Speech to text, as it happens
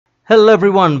Hello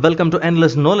everyone, welcome to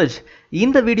Endless Knowledge.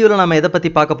 இந்த வீடியோல நாம எதை பத்தி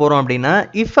பார்க்க போறோம் அப்படினா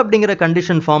if அப்படிங்கற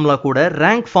கண்டிஷன் ஃபார்முலா கூட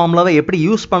rank ஃபார்முலாவை எப்படி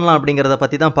யூஸ் பண்ணலாம் அப்படிங்கறத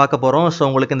பத்தி தான் பார்க்க போறோம். சோ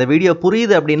உங்களுக்கு இந்த வீடியோ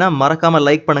புரியுது அப்படினா மறக்காம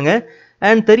லைக் பண்ணுங்க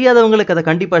and தெரியாதவங்களுக்கு அதை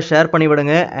கண்டிப்பா ஷேர் பண்ணி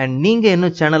விடுங்க. and நீங்க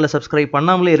இன்னும் சேனலை சப்ஸ்கிரைப்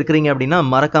பண்ணாமலே இருக்கீங்க அப்படினா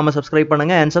மறக்காம சப்ஸ்கிரைப்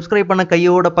பண்ணுங்க and சப்ஸ்கிரைப் பண்ண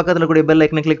கையோட பக்கத்துல கூடிய பெல்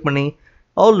ஐகானை கிளிக் பண்ணி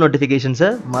all notifications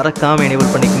மறக்காம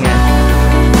எனேபிள் பண்ணிக்கங்க.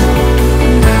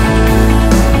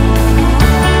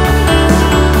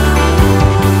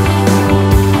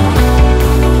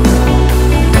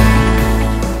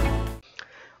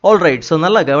 Alright, so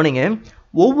நல்லா கவனிங்க.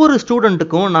 ஒவ்வொரு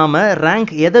ஸ்டூடெண்ட்டுக்கும் நாம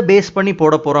ரேங்க் எதை பேஸ் பண்ணி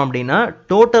போட போறோம் அப்படின்னா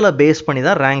டோட்டலை பேஸ் பண்ணி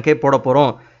தான் ரேங்கே போட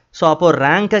போறோம். ஸோ அப்போ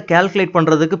ரேங்கை கால்குலேட்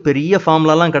பண்ணுறதுக்கு பெரிய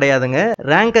ஃபார்முலாலாம் கிடையாதுங்க.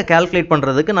 ரேங்கை கால்குலேட்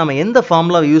பண்ணுறதுக்கு நம்ம எந்த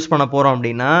ஃபார்முலாவை யூஸ் பண்ண போகிறோம்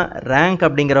அப்படின்னா ரேங்க்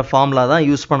அப்படிங்கிற ஃபார்முலா தான்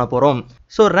யூஸ் பண்ண போகிறோம்.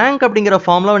 ஸோ ரேங்க் அப்படிங்கிற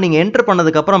ஃபார்முலாவை நீங்கள் என்டர்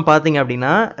பண்ணதுக்கப்புறம் பார்த்தீங்க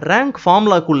அப்படின்னா ரேங்க்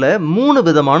ஃபார்முலாக்குள்ளே 3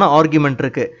 விதமான ஆர்குமெண்ட்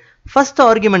இருக்குது. ஃபர்ஸ்ட்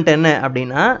ஆர்குமெண்ட் என்ன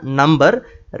அப்படின்னா நம்பர்,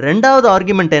 ரெண்டாவது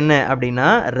ஆர்குமெண்ட் என்ன அப்படின்னா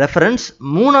ரெஃபரன்ஸ்,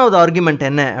 மூணாவது ஆர்குமெண்ட்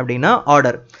என்ன அப்படின்னா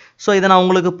ஆர்டர். ஸோ இதை நான்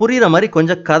உங்களுக்கு புரிகிற மாதிரி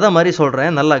கொஞ்சம் கதை மாதிரி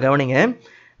சொல்கிறேன், நல்லா கவனிங்க.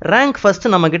 ரேங்க் ஃபர்ஸ்ட்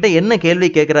நம்ம கிட்ட என்ன கேள்வி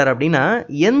கேட்குறாரு அப்படின்னா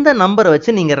எந்த நம்பரை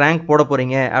வச்சு நீங்கள் ரேங்க் போட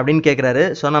போகிறீங்க அப்படின்னு கேட்குறாரு.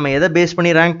 ஸோ நம்ம எதை பேஸ்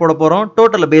பண்ணி ரேங்க் போட போகிறோம்?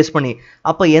 டோட்டலை பேஸ் பண்ணி.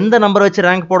 அப்போ எந்த நம்பரை வச்சு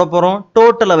ரேங்க் போட போகிறோம்?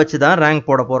 டோட்டலை வச்சு தான் ரேங்க்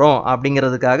போட போகிறோம்.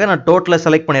 அப்படிங்கிறதுக்காக நான் டோட்டலை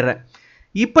செலக்ட் பண்ணிடுறேன்.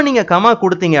 இப்போ நீங்கள் கமா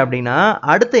கொடுத்தீங்க அப்படின்னா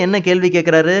அடுத்து என்ன கேள்வி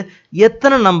கேட்குறாரு?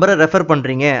 எத்தனை நம்பரை ரெஃபர்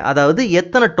பண்ணுறீங்க, அதாவது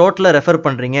எத்தனை டோட்டலை ரெஃபர்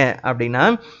பண்ணுறீங்க அப்படின்னா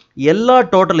எல்லா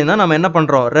டோட்டலையும் தான் நம்ம என்ன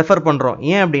பண்ணுறோம்? ரெஃபர் பண்ணுறோம்.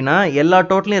 ஏன் அப்படின்னா எல்லா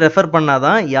டோட்டலையும் ரெஃபர்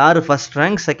பண்ணாதான் யார் first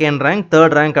rank, second rank,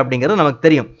 third rank அப்படிங்கிறது நமக்கு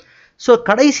தெரியும். ஸோ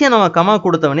கடைசியாக நம்ம கமா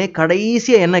கொடுத்தவனே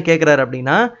கடைசியாக என்ன கேட்குறாரு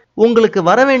அப்படின்னா உங்களுக்கு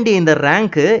வர வேண்டிய இந்த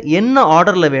ரேங்க்கு என்ன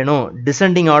ஆர்டரில் வேணும்?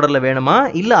 டிசெண்டிங் ஆர்டரில் வேணுமா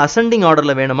இல்லை அசெண்டிங்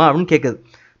ஆர்டரில் வேணுமா அப்படின்னு கேட்குது.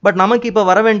 பட் நமக்கு இப்போ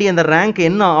வர வேண்டிய இந்த ரேங்க்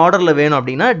என்ன ஆர்டரில் வேணும்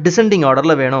அப்படின்னா டிசெண்டிங்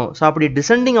ஆர்டரில் வேணும். ஸோ அப்படி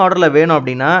டிசெண்டிங் ஆர்டரில் வேணும்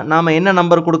அப்படின்னா நாம் என்ன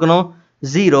நம்பர் கொடுக்கணும்?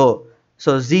 0.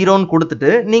 ஸோ 0ன்னு கொடுத்துட்டு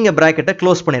நீங்கள் ப்ராக்கெட்டை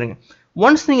க்ளோஸ் பண்ணிடுங்க.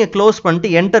 ஒன்ஸ் நீங்கள் க்ளோஸ்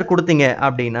பண்ணிட்டு என்டர் கொடுத்தீங்க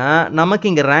அப்படின்னா நமக்கு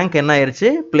இங்கே ரேங்க் என்ன ஆயிடுச்சு?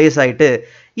 பிளேஸ் ஆகிட்டு.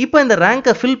 இப்போ இந்த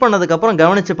ரேங்கை ஃபில் பண்ணதுக்கப்புறம்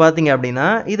கவனித்து பார்த்தீங்க அப்படின்னா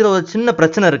இதில் ஒரு சின்ன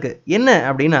பிரச்சனை இருக்குது. என்ன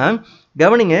அப்படின்னா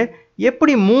கவனிங்க,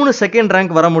 எப்படி 3 செகண்ட்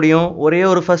ரேங்க் வர முடியும்? ஒரே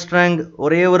ஒரு ஃபர்ஸ்ட் ரேங்க்,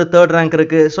 ஒரே ஒரு தேர்ட் ரேங்க்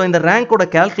இருக்குது. ஸோ இந்த ரேங்கோட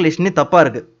கேல்குலேஷனே தப்பாக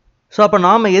இருக்குது. ஸோ அப்போ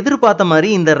நாம் எதிர்பார்த்த மாதிரி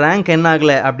இந்த ரேங்க் என்ன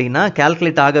ஆகலை அப்படின்னா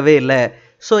கால்குலேட் ஆகவே இல்லை.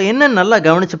 ஸோ என்ன நல்லா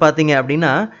கவனித்து பார்த்தீங்க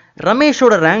அப்படின்னா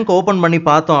ரமேஷோட ரேங்க் ஓப்பன் பண்ணி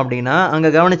பார்த்தோம் அப்படின்னா அங்கே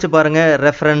கவனித்து பாருங்கள்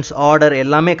ரெஃபரன்ஸ், ஆர்டர்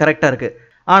எல்லாமே கரெக்டாக இருக்குது.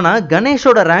 ஆனால்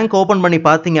கணேஷோட ரேங்க் ஓப்பன் பண்ணி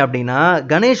பார்த்தீங்க அப்படின்னா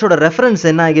கணேஷோட ரெஃபரன்ஸ்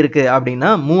என்ன ஆகியிருக்கு அப்படின்னா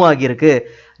மூவ் ஆகியிருக்கு.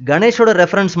 கணேஷோட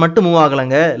ரெஃபரன்ஸ் மட்டும் மூவ்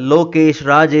ஆகலைங்க, லோகேஷ்,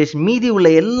 ராஜேஷ், மீதி உள்ள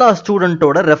எல்லா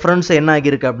ஸ்டூடெண்ட்டோட ரெஃபரன்ஸ் என்ன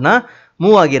ஆகியிருக்கு அப்படின்னா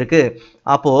மூவ் ஆகியிருக்கு.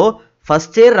 அப்போது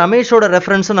ஃபர்ஸ்டே ரமேஷோட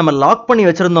ரெஃபரன்ஸை நம்ம லாக் பண்ணி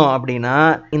வச்சுருந்தோம் அப்படின்னா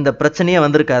இந்த பிரச்சனையே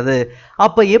வந்திருக்காது.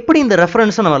 அப்போ எப்படி இந்த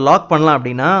ரெஃபரன்ஸை நம்ம லாக் பண்ணலாம்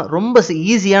அப்படின்னா ரொம்ப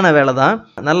ஈஸியான வேலை தான்,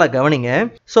 நல்லா கவனிங்க.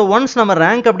 ஸோ ஒன்ஸ் நம்ம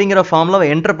ரேங்க் அப்படிங்கிற ஃபார்முலாவை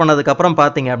என்டர் பண்ணதுக்கப்புறம்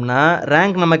பார்த்தீங்க அப்படின்னா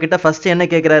ரேங்க் நம்ம கிட்ட ஃபர்ஸ்ட் என்ன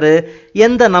கேட்குறாரு?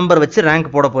 எந்த நம்பர் வச்சு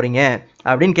ரேங்க் போட போகிறீங்க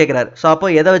அப்படின்னு கேட்குறாரு. ஸோ அப்போ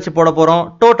எதை வச்சு போட போகிறோம்?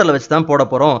 டோட்டலை வச்சு தான் போட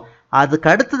போகிறோம். அதுக்கு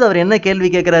அடுத்தது அவர் என்ன கேள்வி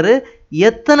கேட்குறாரு?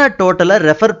 எத்தனை டோட்டலை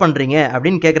ரெஃபர் பண்ணுறீங்க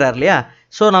அப்படின்னு கேட்குறாரு இல்லையா?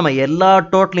 ஸோ நம்ம எல்லா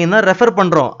டோட்டலையும் தான் ரெஃபர்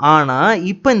பண்ணுறோம். ஆனால்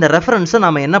இப்போ இந்த ரெஃபரன்ஸை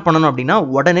நம்ம என்ன பண்ணணும் அப்படின்னா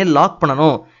உடனே லாக்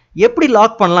பண்ணணும். எப்படி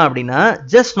லாக் பண்ணலாம் அப்படின்னா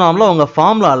ஜஸ்ட் நார்மலாக உங்கள்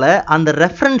ஃபார்முலாவில் அந்த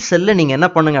ரெஃபரன்ஸ் செல்லை நீங்கள் என்ன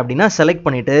பண்ணுங்க அப்படின்னா செலக்ட்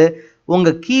பண்ணிவிட்டு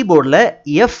உங்கள் கீபோர்டில்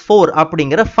F4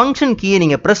 அப்படிங்கிற ஃபங்க்ஷன் கீயை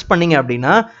நீங்கள் ப்ரெஸ் பண்ணீங்க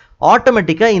அப்படின்னா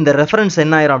ஆட்டோமேட்டிக்காக இந்த ரெஃபரன்ஸ்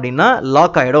என்ன ஆயிரும் அப்படின்னா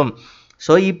லாக் ஆகிடும்.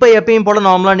 ஸோ இப்போ எப்பயும் போல்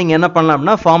நார்மலாக நீங்கள் என்ன பண்ணலாம்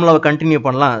அப்படின்னா ஃபார்முலாவை கண்டினியூ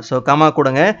பண்ணலாம். ஸோ கமா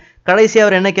கொடுங்க. கடைசியாக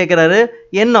அவர் என்ன கேட்குறாரு?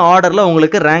 என்ன ஆர்டரில்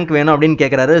உங்களுக்கு ரேங்க் வேணும் அப்படின்னு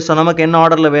கேட்குறாரு. ஸோ நமக்கு என்ன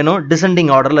ஆர்டரில் வேணும்? டிசெண்டிங்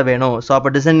ஆர்டரில் வேணும். ஸோ அப்போ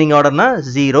டிசெண்டிங் ஆர்டர்னா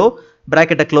 0,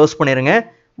 ப்ராக்கெட்டை க்ளோஸ் பண்ணிடுங்க.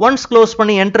 ஒன்ஸ் க்ளோஸ்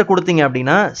பண்ணி என்டர் கொடுத்தீங்க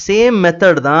அப்படின்னா சேம்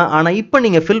மெத்தட் தான். ஆனால் இப்போ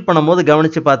நீங்கள் ஃபில் பண்ணும்போது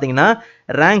கவனித்து பார்த்தீங்கன்னா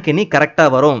ரேங்க் இனி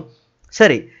கரெக்டாக வரும்.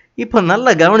 சரி, இப்போ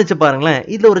நல்லா கவனித்து பாருங்களேன்,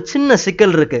 இதில் ஒரு சின்ன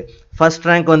சிக்கல் இருக்குது. ஃபர்ஸ்ட்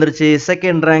ரேங்க் வந்துருச்சு,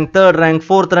 second rank, third rank,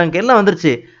 fourth rank எல்லாம்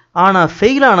வந்துருச்சு. ஆனால்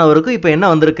ஃபெயில் ஆனவருக்கு இப்போ என்ன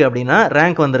வந்திருக்கு அப்படின்னா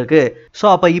ரேங்க் வந்திருக்கு. ஸோ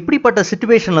அப்போ இப்படிப்பட்ட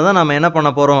சிச்சுவேஷனில் தான் நம்ம என்ன பண்ண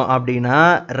போகிறோம் அப்படின்னா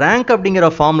ரேங்க் அப்படிங்கிற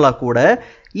ஃபார்முலா கூட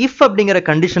இஃப் அப்படிங்கிற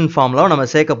கண்டிஷன் ஃபார்முலாவை நம்ம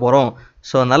சேர்க்க போகிறோம்.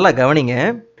 ஸோ நல்லா கவனிங்க,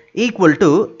 ஈக்குவல் டு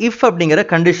இஃப் அப்படிங்கிற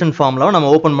கண்டிஷன் ஃபார்முலாவை நம்ம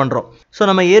ஓப்பன் பண்ணுறோம். ஸோ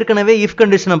நம்ம ஏற்கனவே இஃப்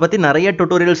கண்டிஷனை பற்றி நிறைய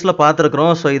டுட்டோரியல்ஸில்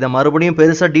பார்த்துருக்குறோம். ஸோ இதை மறுபடியும்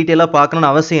பெருசாக டீட்டெயிலாக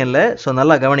பார்க்கணுன்னு அவசியம் இல்லை. ஸோ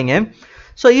நல்லா கவனிங்க.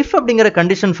 ஸோ இஃப் அப்படிங்கிற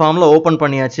கண்டிஷன் ஃபார்முலா ஓப்பன்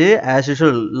பண்ணியாச்சு. As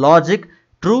usual logic,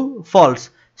 true, falls.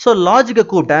 So லாஜிக்கை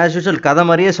கூப்பிட்டு ஆஸ் யூஷுவல் கதை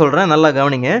மாதிரியே சொல்கிறேன், நல்லா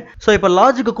கவனிங்க. ஸோ இப்போ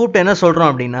லாஜிக்கை கூப்பிட்டு என்ன சொல்கிறோம்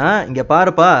அப்படின்னா இங்கே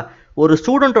பாருப்பா, ஒரு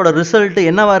ஸ்டூடெண்ட்டோட ரிசல்ட்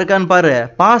என்னவா இருக்கான்னு பாரு,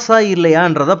 பாஸா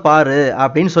இல்லையான்றதை பாரு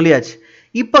அப்படின்னு சொல்லியாச்சு.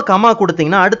 இப்போ கமா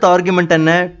கொடுத்தீங்கன்னா அடுத்த ஆர்குமெண்ட்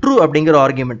என்ன? ட்ரூ அப்படிங்கிற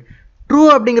ஆர்குமெண்ட். ட்ரூ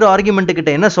அப்படிங்கிற ஆர்குமெண்ட்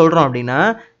கிட்ட என்ன சொல்கிறோம் அப்படின்னா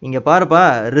இங்கே பாருப்பா,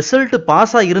 ரிசல்ட்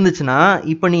பாஸாக இருந்துச்சுன்னா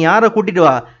இப்போ நீ யாரை கூட்டிட்டு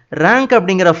வா? ரேங்க்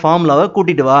அப்படிங்கிற ஃபார்முலாவை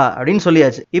கூட்டிட்டு வா அப்படின்னு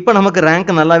சொல்லியாச்சு. இப்போ நமக்கு ரேங்க்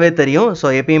நல்லாவே தெரியும். ஸோ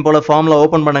எப்பயும் போல ஃபார்முலா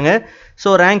ஓப்பன் பண்ணுங்க. ஸோ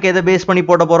ரேங்க் எதை பேஸ் பண்ணி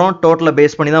போட போகிறோம்? டோட்டலை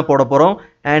பேஸ் பண்ணி தான் போட போகிறோம்.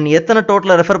 அண்ட் எத்தனை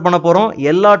டோட்டலை ரெஃபர் பண்ண போகிறோம்?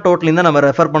 எல்லா டோட்டலையும் தான் நம்ம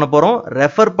ரெஃபர் பண்ண போகிறோம்.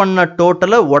 ரெஃபர் பண்ண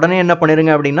டோட்டலை உடனே என்ன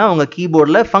பண்ணிருங்க அப்படின்னா உங்கள்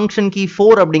கீபோர்டில் ஃபங்க்ஷன் கீ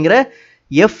 4 அப்படிங்கிற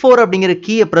F4 அப்படிங்கிற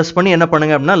கீயை ப்ரெஸ் பண்ணி என்ன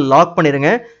பண்ணுங்க அப்படின்னா லாக்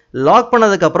பண்ணிருங்க. லாக்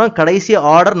பண்ணதுக்கு அப்புறம் கடைசி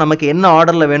ஆர்டர் நமக்கு என்ன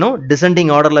ஆர்டர்ல வேணும்?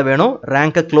 டிசெண்டிங் ஆர்டர்ல வேணும்.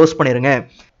 ரேங்கை க்ளோஸ் பண்ணிருங்க.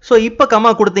 ஸோ இப்போ கமா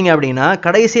கொடுத்தீங்க அப்படின்னா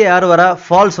கடைசியாக யார் வரா?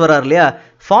 ஃபால்ஸ் வரார் இல்லையா?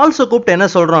 ஃபால்ஸை கூப்பிட்டு என்ன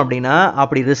சொல்கிறோம் அப்படின்னா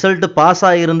அப்படி ரிசல்ட் பாஸ்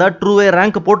ஆகியிருந்தா ட்ரூவே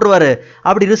ரேங்க் போட்டுருவாரு.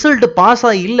 அப்படி ரிசல்ட் பாஸ்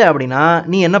ஆகி இல்லை அப்படின்னா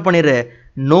நீ என்ன பண்ணிடு?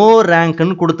 நோ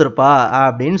ரேங்க்னு கொடுத்துருப்பா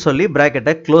அப்படின்னு சொல்லி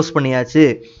ப்ராக்கெட்டை க்ளோஸ் பண்ணியாச்சு.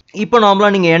 இப்போ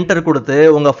நார்மலாக நீங்கள் என்டர் கொடுத்து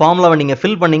உங்கள் ஃபார்முலாவை நீங்கள்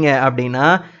ஃபில் பண்ணீங்க அப்படின்னா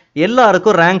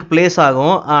எல்லாருக்கும் ரேங்க் பிளேஸ்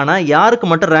ஆகும். ஆனால் யாருக்கு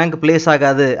மட்டும் ரேங்க் பிளேஸ்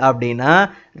ஆகாது அப்படின்னா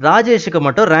ராஜேஷுக்கு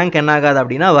மட்டும் ரேங்க் என்ன ஆகாது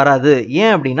அப்படின்னா வராது.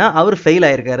 ஏன் அப்படின்னா அவர் ஃபெயில்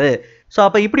ஆயிருக்காரு. ஸோ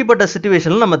அப்போ இப்படிப்பட்ட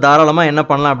சுச்சுவேஷனில் நம்ம தாராளமாக என்ன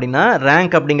பண்ணலாம் அப்படின்னா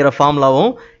ரேங்க் அப்படிங்கிற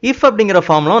ஃபார்முலாவும் இஃப் அப்படிங்கிற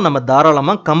ஃபார்முலாவும் நம்ம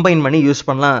தாராளமாக கம்பைன் பண்ணி யூஸ்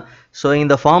பண்ணலாம். ஸோ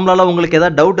இந்த ஃபார்முலாவில் உங்களுக்கு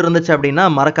ஏதாவது டவுட் இருந்துச்சு அப்படின்னா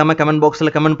மறக்காமல் கமெண்ட்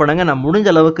பாக்ஸில் கமெண்ட் பண்ணுங்கள். நான் முடிஞ்ச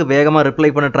அளவுக்கு வேகமாக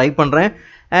ரிப்ளை பண்ண ட்ரை பண்ணுறேன்.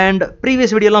 அண்ட்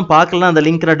ப்ரீவியஸ் வீடியோலாம் பார்க்கலாம், அந்த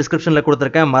லிங்க் நான் டிஸ்கிரிப்ஷனில்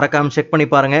கொடுத்துருக்கேன், மறக்காமல் செக் பண்ணி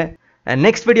பாருங்கள்.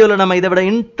 நெக்ஸ்ட் வீடியோவில் நம்ம இதை விட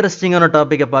இன்ட்ரெஸ்டிங்கான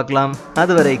டாப்பிக்கை பார்க்கலாம்.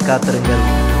 அதுவரை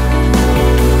காத்திருங்கள்.